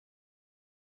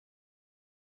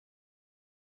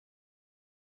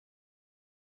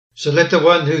So let the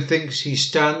one who thinks he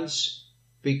stands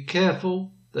be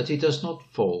careful that he does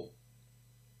not fall.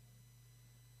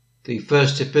 The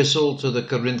first epistle to the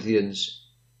Corinthians,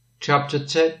 chapter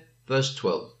 10, verse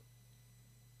 12.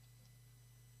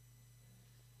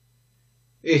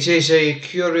 It is a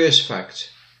curious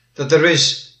fact that there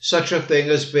is such a thing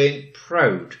as being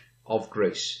proud of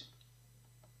grace.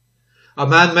 A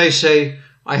man may say,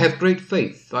 I have great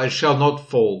faith, I shall not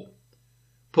fall.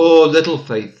 Poor little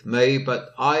faith may,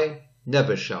 but I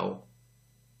never shall.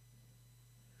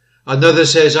 Another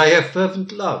says, I have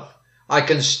fervent love, I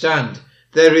can stand,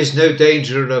 there is no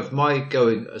danger of my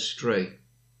going astray.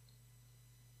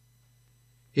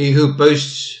 He who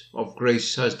boasts of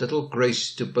grace has little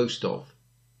grace to boast of.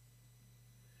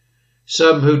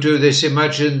 Some who do this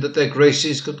imagine that their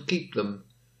graces could keep them,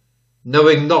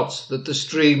 knowing not that the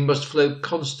stream must flow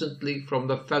constantly from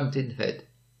the fountain head,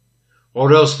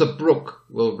 or else the brook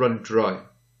will run dry.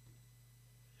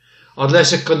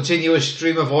 Unless a continuous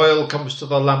stream of oil comes to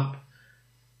the lamp,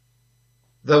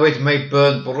 though it may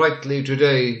burn brightly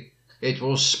today, it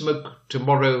will smoke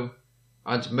tomorrow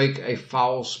and make a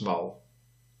foul smell.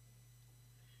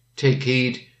 Take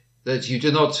heed that you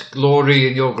do not glory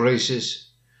in your graces,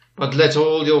 but let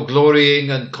all your glorying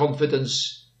and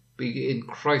confidence be in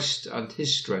Christ and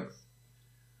his strength.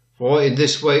 For in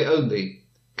this way only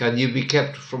can you be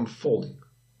kept from falling.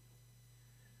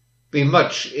 Be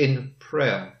much in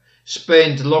prayer.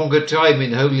 Spend longer time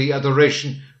in holy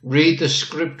adoration. Read the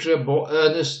scripture more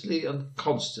earnestly and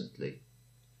constantly.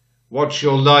 Watch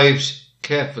your lives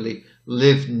carefully.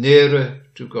 Live nearer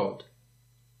to God.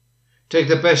 Take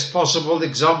the best possible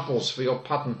examples for your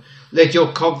pattern. Let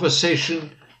your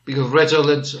conversation be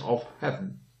redolent of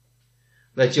heaven.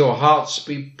 Let your hearts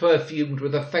be perfumed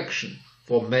with affection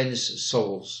for men's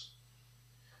souls.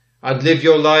 And live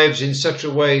your lives in such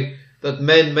a way that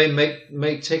men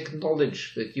may take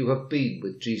knowledge that you have been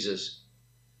with Jesus,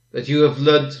 that you have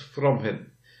learnt from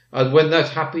him. And when that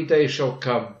happy day shall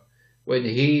come, when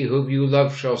he whom you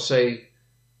love shall say,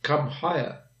 Come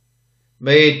higher,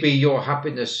 may it be your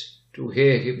happiness to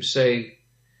hear him say,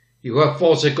 You have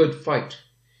fought a good fight.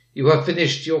 You have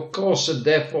finished your course, and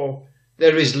therefore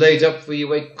there is laid up for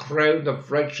you a crown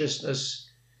of righteousness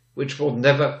which will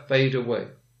never fade away.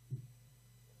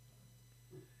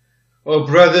 O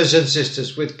brothers and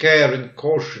sisters, with care and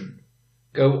caution,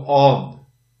 go on,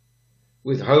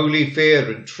 with holy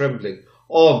fear and trembling,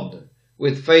 on,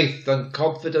 with faith and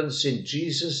confidence in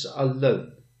Jesus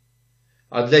alone.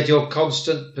 And let your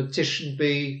constant petition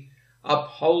be,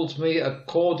 Uphold me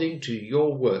according to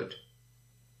your word.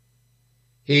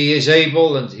 He is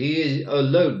able, and he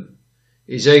alone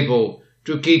is able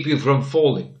to keep you from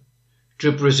falling,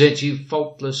 to present you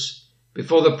faultless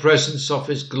before the presence of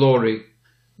his glory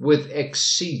with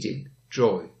exceeding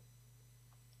joy.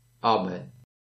 Amen.